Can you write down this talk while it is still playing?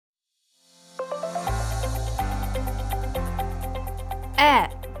È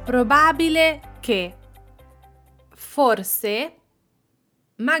probabile che. Forse.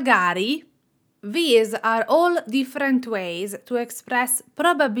 Magari. These are all different ways to express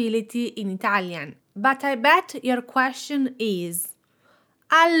probability in Italian. But I bet your question is: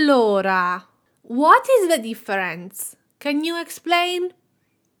 allora, what is the difference? Can you explain?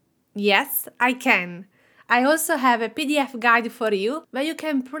 Yes, I can. I also have a PDF guide for you that you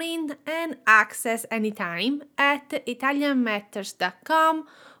can print and access anytime at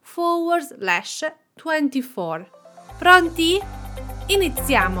italianmatters.com/24. Pronti?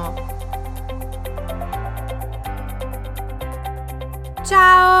 Iniziamo!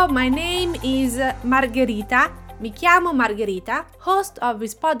 Ciao, my name is Margherita. Mi chiamo Margherita, host of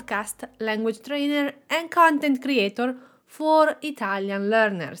this podcast, language trainer and content creator for Italian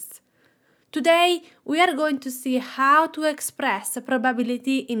learners. Today, we are going to see how to express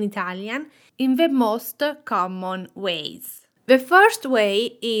probability in Italian in the most common ways. The first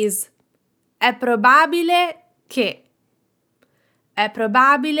way is è probabile che. È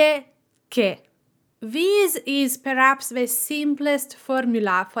probabile che. This is perhaps the simplest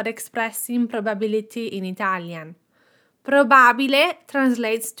formula for expressing probability in Italian. Probabile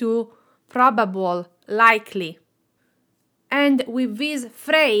translates to probable, likely. And with this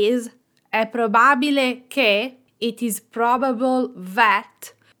phrase, è probabile che, it is probable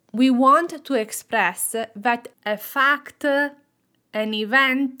that, we want to express that a fact, an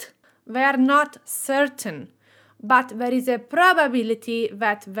event, they are not certain, but there is a probability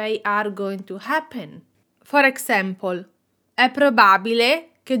that they are going to happen. For example, è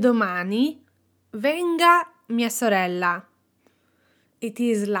probabile che domani venga mia sorella. It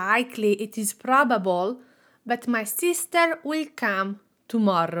is likely, it is probable that my sister will come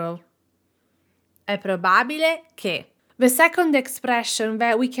tomorrow. È probabile che. The second expression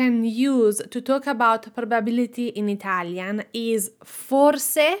that we can use to talk about probability in Italian is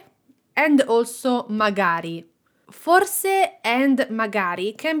forse and also magari. Forse and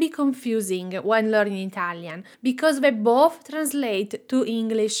magari can be confusing when learning Italian because they both translate to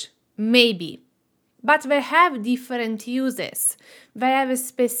English maybe. But they have different uses. They have a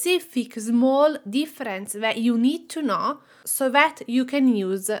specific small difference that you need to know so that you can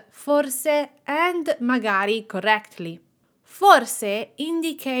use forse and magari correctly. Forse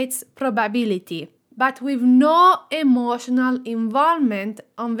indicates probability, but with no emotional involvement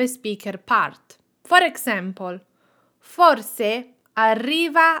on the speaker part. For example, forse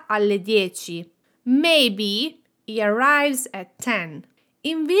arriva alle 10. Maybe he arrives at 10.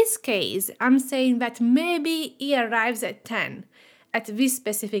 In this case, I'm saying that maybe he arrives at 10 at this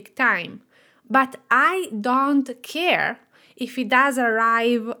specific time, but I don't care if he does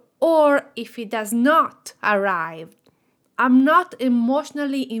arrive or if he does not arrive. I'm not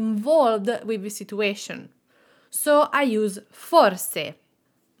emotionally involved with the situation, so I use forse.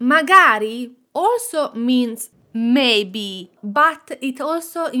 Magari also means maybe, but it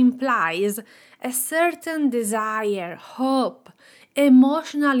also implies a certain desire, hope,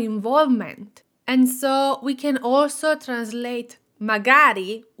 emotional involvement. And so we can also translate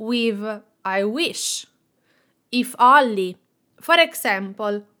magari with I wish, if only. For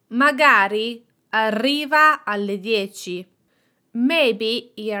example, magari arriva alle 10.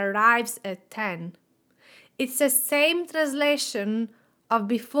 Maybe he arrives at 10. It's the same translation of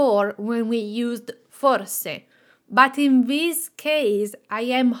before when we used forse. But in this case,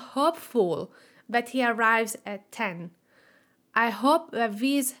 I am hopeful that he arrives at 10. I hope that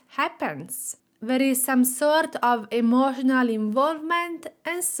this happens. There is some sort of emotional involvement,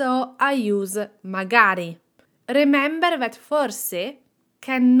 and so I use magari. Remember that forse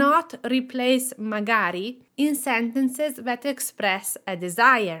cannot replace magari in sentences that express a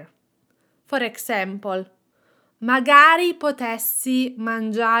desire. For example, magari potessi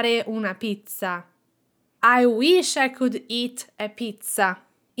mangiare una pizza. I wish I could eat a pizza.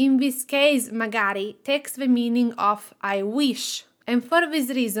 In this case, magari takes the meaning of I wish, and for this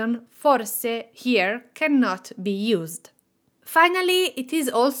reason, forse here cannot be used. Finally, it is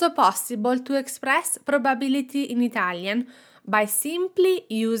also possible to express probability in Italian by simply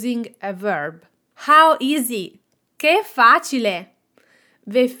using a verb. How easy! Che facile!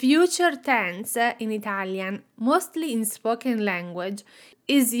 The future tense in Italian, mostly in spoken language,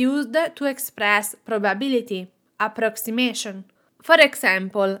 is used to express probability, approximation. For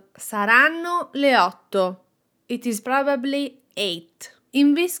example, saranno le 8. It is probably 8.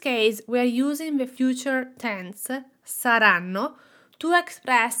 In this case, we are using the future tense, saranno, to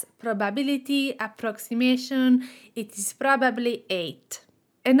express probability, approximation. It is probably 8.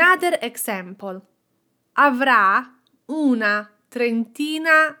 Another example. Avrà una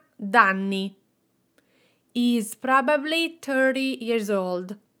trentina d'anni. is probably 30 years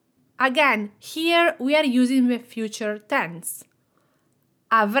old. Again, here we are using the future tense.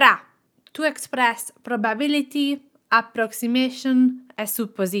 Avrà, to express probability, approximation e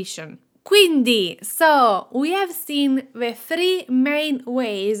supposition. Quindi, so we have seen the three main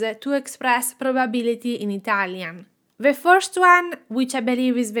ways to express probability in Italian. The first one, which I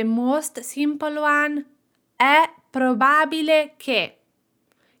believe is the most simple one, è probabile che.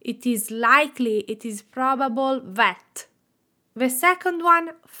 It is likely, it is probable that. The second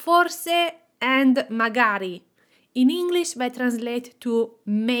one, forse and magari. In English, they translate to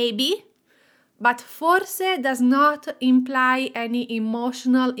maybe, but forse does not imply any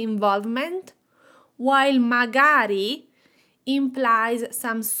emotional involvement, while magari implies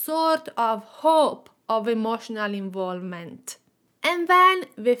some sort of hope of emotional involvement. And then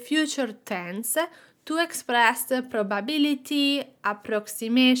the future tense to express probability,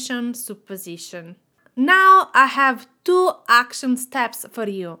 approximation, supposition. Now I have 2 action steps for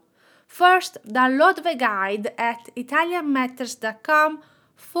you. First, download the guide at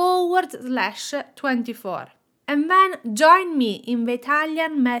italianmatters.com/24 and then join me in the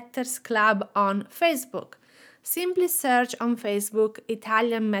Italian Matters Club on Facebook. Simply search on Facebook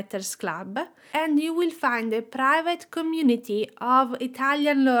Italian Matters Club and you will find a private community of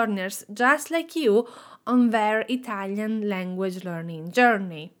Italian learners just like you on their Italian language learning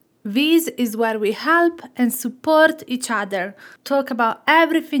journey. This is where we help and support each other, talk about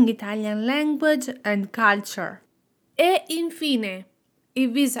everything Italian language and culture. E infine,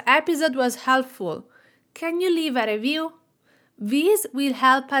 if this episode was helpful, can you leave a review? This will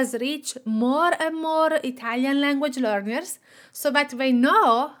help us reach more and more Italian language learners so that they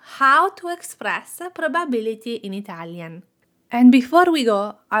know how to express probability in Italian. And before we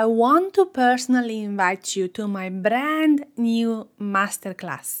go, I want to personally invite you to my brand new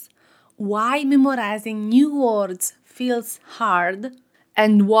masterclass. Why memorizing new words feels hard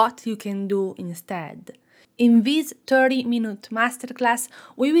and what you can do instead. In this 30-minute masterclass,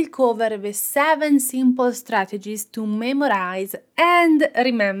 we will cover the 7 simple strategies to memorize and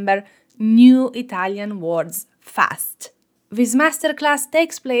remember new Italian words fast. This masterclass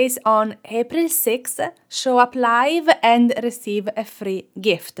takes place on April 6th. Show up live and receive a free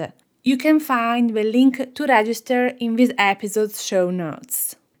gift. You can find the link to register in this episode's show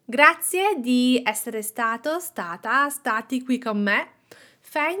notes. Grazie di essere stati qui con me.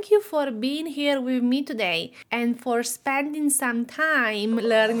 Thank you for being here with me today and for spending some time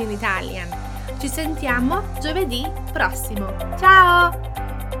learning Italian. Ci sentiamo giovedì prossimo. Ciao!